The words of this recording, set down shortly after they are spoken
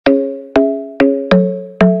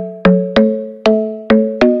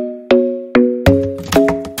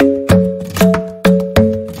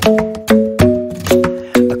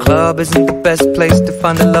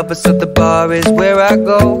lover, so the bar is where I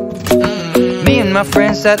go. Me and my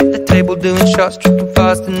friends at the table doing shots, tripping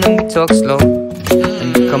fast, and then we talk slow.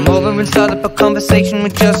 And you come over and start up a conversation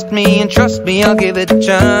with just me, and trust me, I'll give it a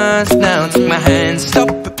chance. Now take my hand, stop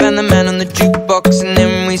it, and the man on the jukebox, and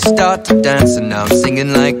then we start to dance. And now I'm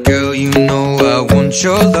singing like, girl, you know I want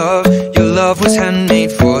your love. Your love was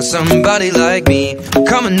handmade for somebody like me.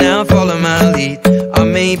 Come on now, follow my lead. I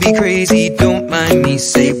may be crazy, don't mind me.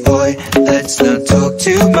 Say, boy, let's not talk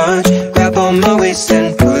too much. Grab on my waist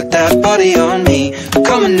and put that body on me.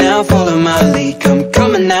 Come on now, follow my lead.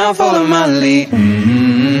 Come on now, follow my lead.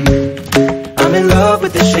 I'm in love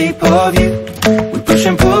with the shape of you. We push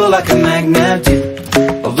and pull like a magnet do.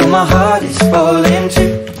 Although my heart is falling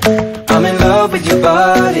too, I'm in love with your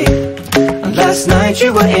body. And last night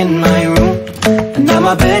you were in my room, and now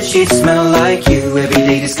my bedsheets smell like you. Every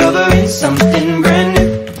day discovering something brand new.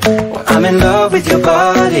 Well, I'm in love with your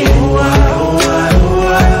body.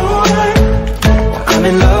 I'm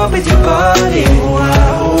in love with your body.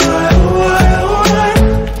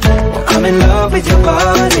 I'm in love with your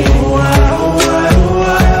body.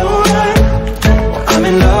 I'm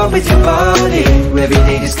in love with your body. Every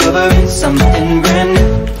day discovering something brand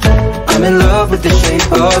new. I'm in love with the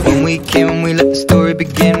shape of you. When we came, we let the story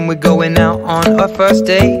begin. We're going out on our first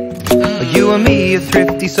date. You and me are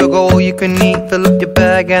thrifty, so go all you can eat. Fill up your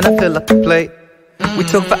bag and I fill up the plate. We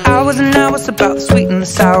talk for hours and hours about the sweet and the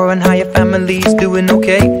sour, and how your family's doing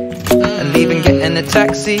okay. And leaving, getting a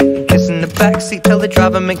taxi, kissing the backseat, tell the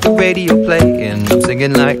driver make the radio play. And I'm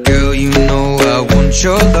singing like, girl, you know I want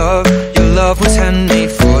your love. Your love was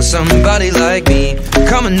handmade for somebody like me.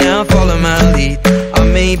 Come on now, follow my lead. I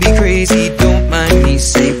may be crazy, don't mind me.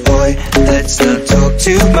 Say, boy, let's not talk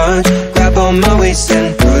too much. Grab on my waist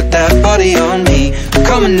and put that body on me.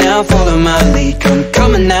 Come on now, follow my lead.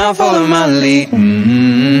 Come on now, follow my lead.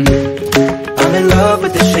 I'm in love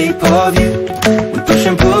with the shape of you. We push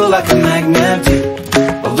and pull like a magnet do.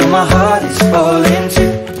 Although my heart is falling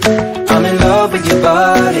too, I'm in love with your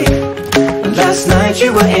body. Last night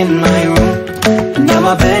you were in my room, and now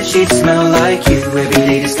my bedsheets smell like you. Every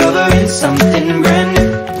day discovering something brand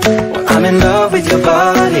new. Well, I'm in love with your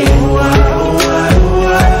body.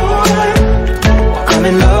 I'm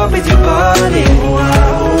in love with your body.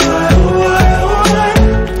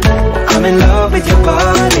 I'm in love with your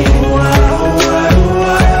body.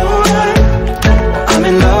 I'm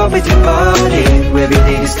in love with your body. Every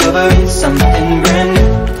day discovering something brand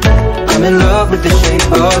new. I'm in love with the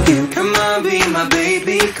shape of you. Come on, be my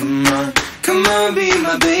baby, come on. Come on, be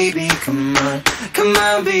my baby, come on. Come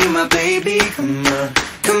on, be my baby, come on.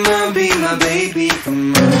 Come on, be my baby,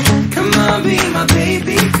 come on. Come on, be my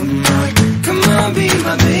baby, come on. Come on, be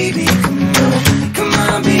my baby, come on. Come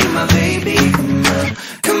on, be my baby, come on.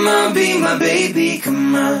 Come on, be my baby,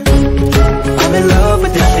 come on. I'm in love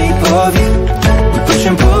with the shape of you. We push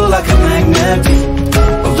and pull like a magnet do.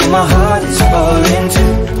 Although my heart is falling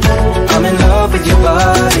too, I'm in love with your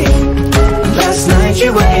body. Last night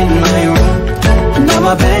you were in my room, and now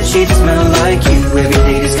my bedsheets smell like you. Every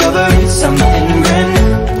day discovering something brand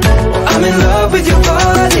new. Well, I'm in love with your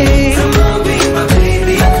body. Come on, be my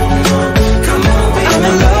baby, come on. Come on, be I'm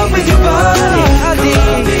in love with your body. Come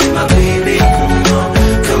on, be my baby, come on.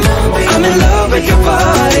 Come on, be I'm in love with your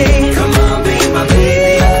body. Come on, be my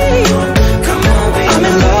baby, come on. Come on, be I'm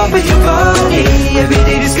in love with your body. Every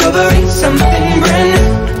day discovering something brand new.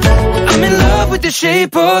 I'm in love with the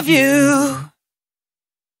shape of you.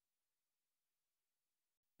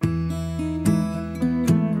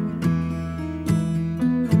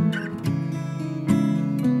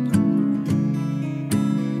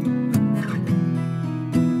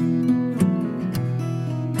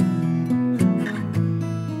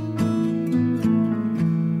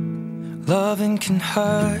 Loving can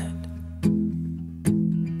hurt.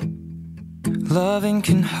 Loving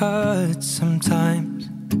can hurt sometimes,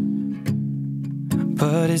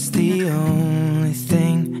 but it's the only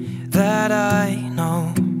thing that I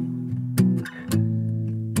know.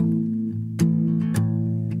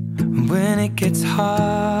 When it gets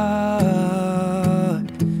hard,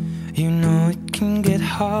 you know it can get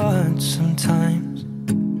hard sometimes.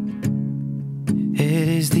 It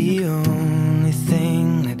is the only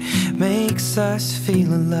thing that makes us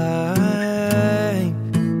feel alive.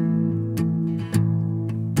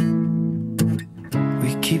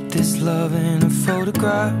 We keep this love in a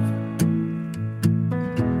photograph.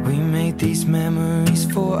 We made these memories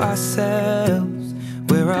for ourselves,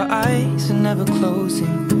 where our eyes are never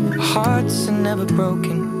closing, our hearts are never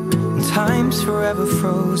broken, and time's forever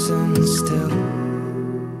frozen still.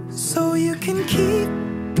 So you can keep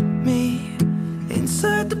me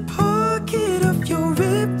inside the pocket of your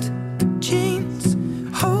ripped jeans,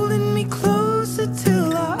 hold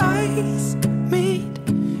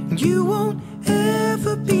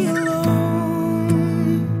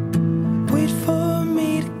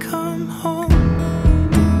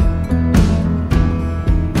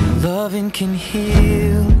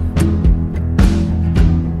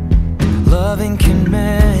loving can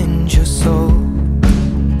mend your soul,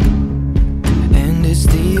 and it's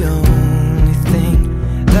the only thing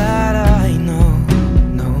that I know.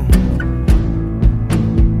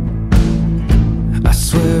 I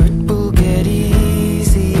swear it will get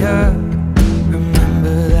easier.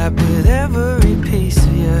 Remember that with every piece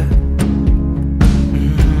of you.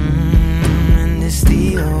 And it's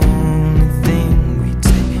the only thing we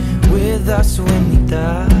take with us when we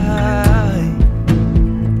die.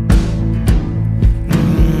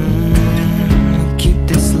 We keep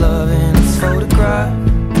this love in its photograph.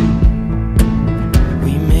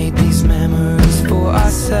 We made these memories for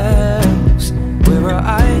ourselves, where our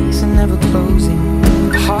eyes are never closing,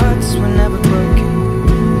 hearts were never broken,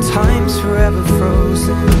 time's forever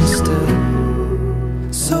frozen still.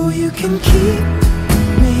 So you can keep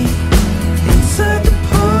me inside the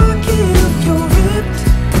pocket of your ripped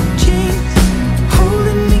jeans,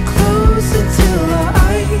 holding me closer till our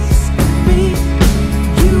eyes meet.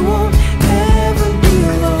 You won't ever be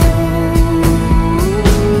alone.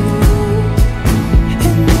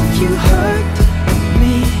 And if you hurt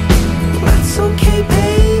me, that's okay,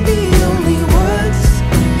 baby. Only words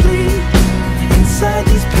bleed inside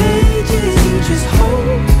these pages. You just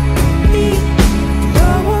hold me. I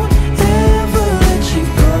won't ever let you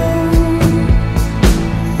go.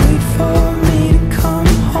 Wait for me to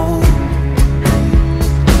come home.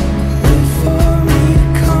 Wait for me to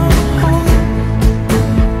come home.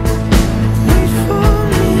 Wait for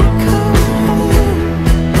me to come home.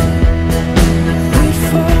 Wait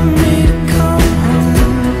for me to come home.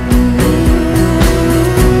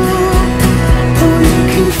 Oh, you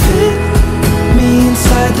can fit me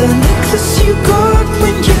inside the necklace you got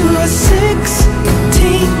when you were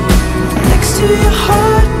 16, next to your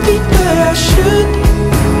heartbeat where I should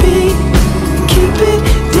be. Keep it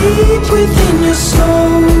deep within your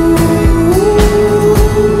soul.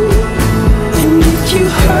 And if you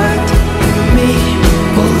hurt me,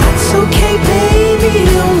 well, that's okay, baby.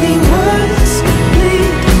 Only words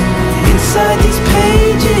bleed inside these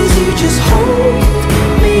pages. You just hold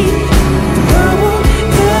me. I won't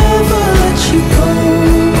ever let you go.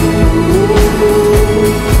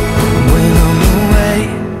 When I'm away,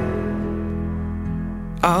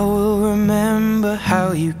 I will remember how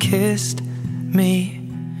you kissed me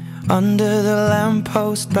under the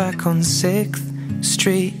lamppost back on 6th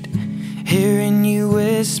Street, hearing you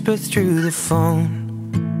whisper through the phone,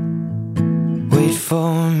 wait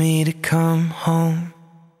for me to come home.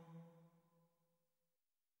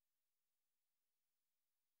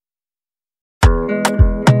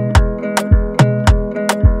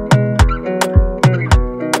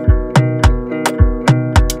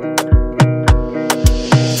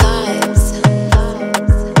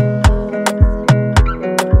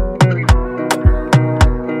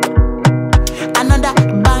 Another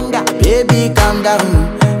banger. Baby, calm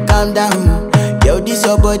down, calm down. Yo, this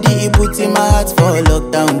your body, it puts in my heart for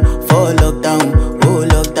lockdown, oh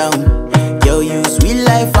lockdown. Yo, you sweet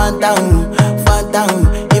life, phantom, phantom.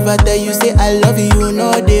 If I tell you, say I love you, you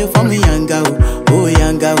know they for me, young girl, oh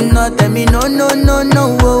young girl. No, tell me, no, no, no,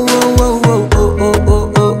 no, oh, oh, oh, oh, oh, oh,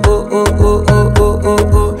 oh, oh, oh, oh, oh, oh, oh, oh,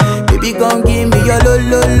 oh. Baby, gon' give me your lo,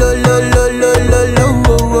 lo, lo, lo, lo, lo, lo, lo,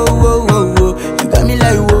 oh, oh, oh, oh, oh. You got me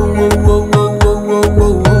like, whoa, whoa, whoa, whoa, whoa, whoa,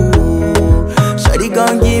 whoa, whoa. Shawty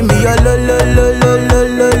gon' give me your lo, lo, lo, lo, lo,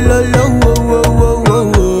 lo, lo, lo, oh, oh, oh,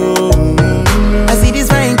 oh, oh. I see this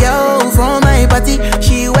fine girl from my party,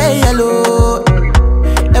 she wear yellow.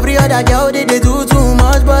 Every other girl they do too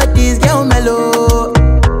much, but this girl mellow.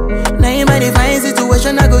 Now in my divine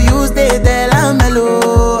situation, I go use they tell I'm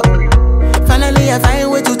mellow. Finally I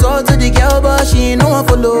find way to talk to the girl, but she ain't no one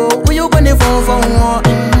follow. Who you gonna phone for one?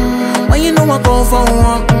 When you know I come for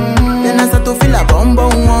one, then I start to feel a bum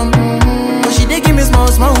bum one. But she dey give me small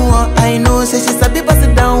small one. I know say she sabi pass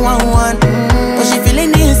it down one one. But she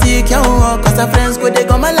feeling insecure one, cause her friends go they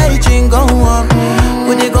go my light ring go on,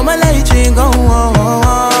 go they go my light ring go on.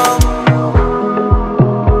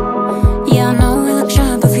 Yeah, I know we look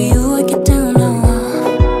shy, but for you I get down low.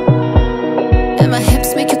 And my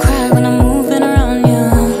hips make you cry when I'm moving around you.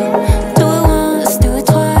 Do it once, do it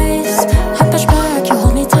twice. I push back, you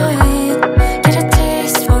hold me tight. Get a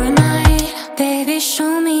taste for a night. Baby,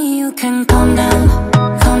 show me you can calm down,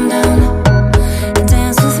 calm down.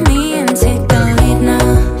 Dance with me and take the lead now,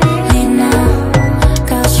 lead now.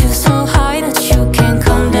 Got you so high that you can't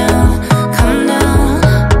come down, come down.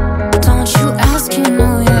 Don't you ask, you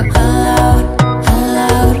know you're allowed,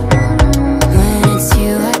 allowed. When it's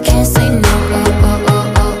you, I can't say no. Oh, oh,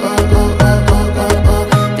 oh, oh, oh, oh, oh, oh, oh, oh.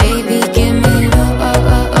 Baby, give me low. Oh,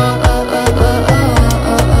 oh, oh, oh, oh, oh, oh,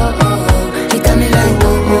 oh, oh, oh. You got me like oh,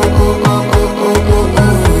 oh, oh, oh, oh, oh, oh,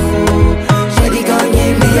 oh.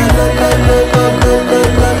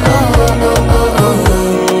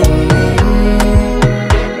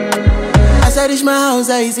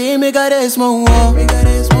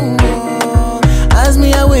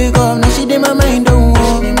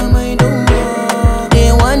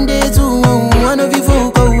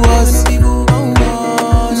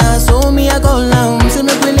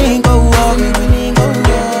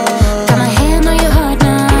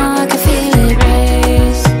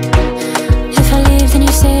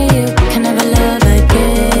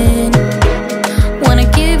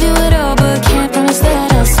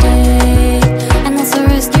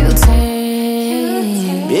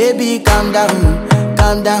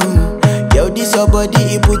 Yo, this your body,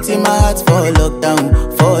 it puts in my heart for lockdown,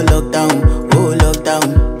 oh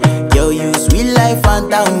lockdown. Yo, you sweet life,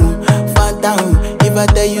 phantom, phantom. If I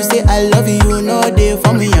tell you say I love you, you know they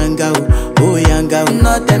for me, young girl, oh young girl.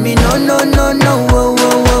 No, tell me no, no, no, no, oh,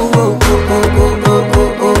 oh, oh, oh, oh, oh, oh, oh,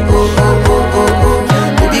 oh, oh, oh, oh, oh, oh.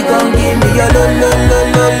 Baby, come give me your lo, lo, lo,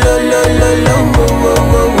 lo, lo, lo, lo, lo, oh, oh,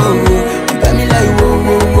 oh, oh, oh. You got me like whoa,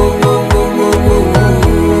 whoa, whoa, whoa, whoa, whoa, whoa, whoa.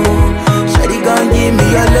 Shawty, come give me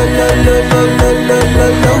your lo, lo, lo, lo, lo, lo, lo,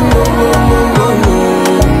 lo, oh, oh, oh, oh, oh.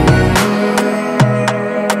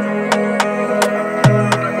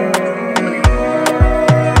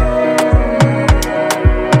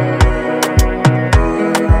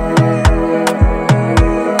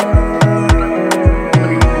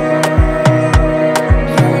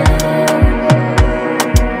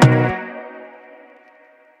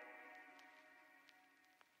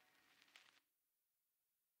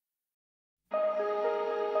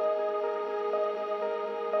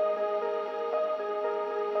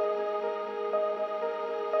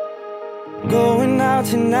 Going out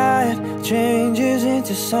tonight changes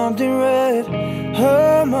into something red.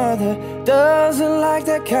 Her mother doesn't like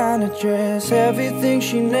that kind of dress. Everything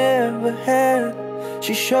she never had,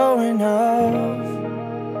 she's showing off.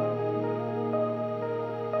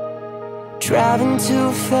 Driving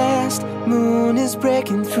too fast, moon is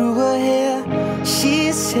breaking through her hair.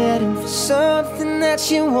 She's heading for something that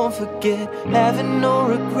she won't forget. Having no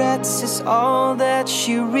regrets is all that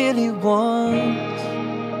she really wants.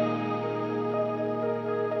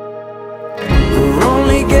 We're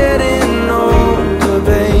only getting older,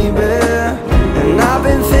 baby, and I've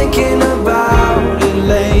been thinking about it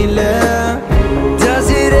lately. Does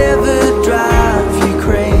it ever drive you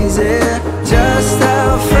crazy? Just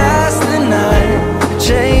how fast the night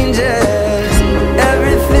changes.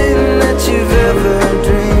 Everything that you've ever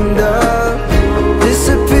dreamed of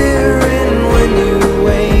disappearing when you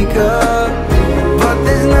wake up. But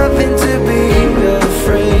there's nothing to be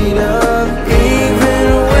afraid of. Even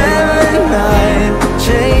when the night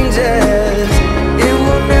changes, it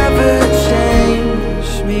will never change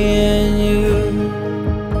me and you.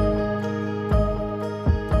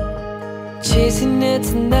 Chasing it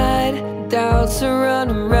tonight, doubts are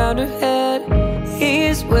running around her head.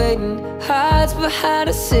 He's waiting, hides behind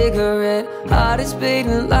a cigarette. Heart is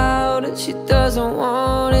beating loud and she doesn't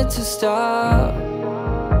want it to stop.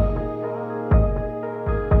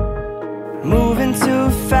 Moving too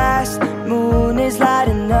fast, moon is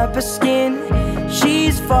lighting up her skin.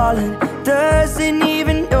 She's falling, doesn't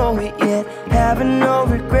even know it yet. Having no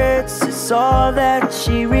regrets is all that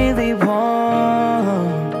she really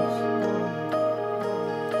wants.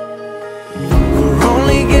 We're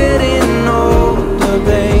only getting older,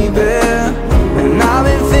 baby, and I've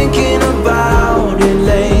been thinking about it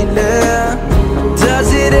lately. Does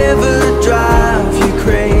it ever drive you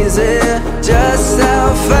crazy? Just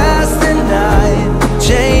how fast the night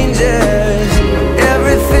changes.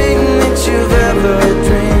 Everything that you've ever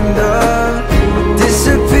dreamed of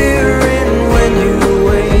disappearing when you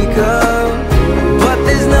wake up. But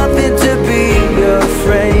there's nothing to be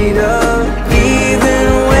afraid of. Even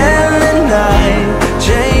when the night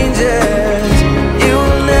changes, it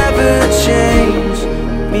will never change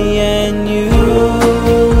me and you.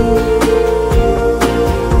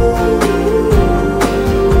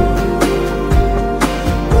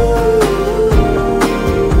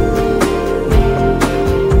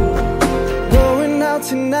 Going out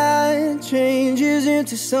tonight changes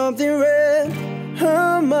into something red.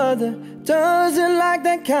 Her mother doesn't like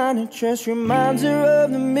that kind of dress. Reminds her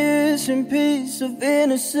of the missing piece of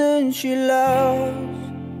innocence she lost.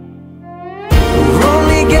 We're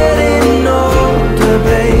only getting older,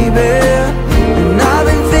 baby, and I've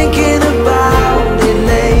been thinking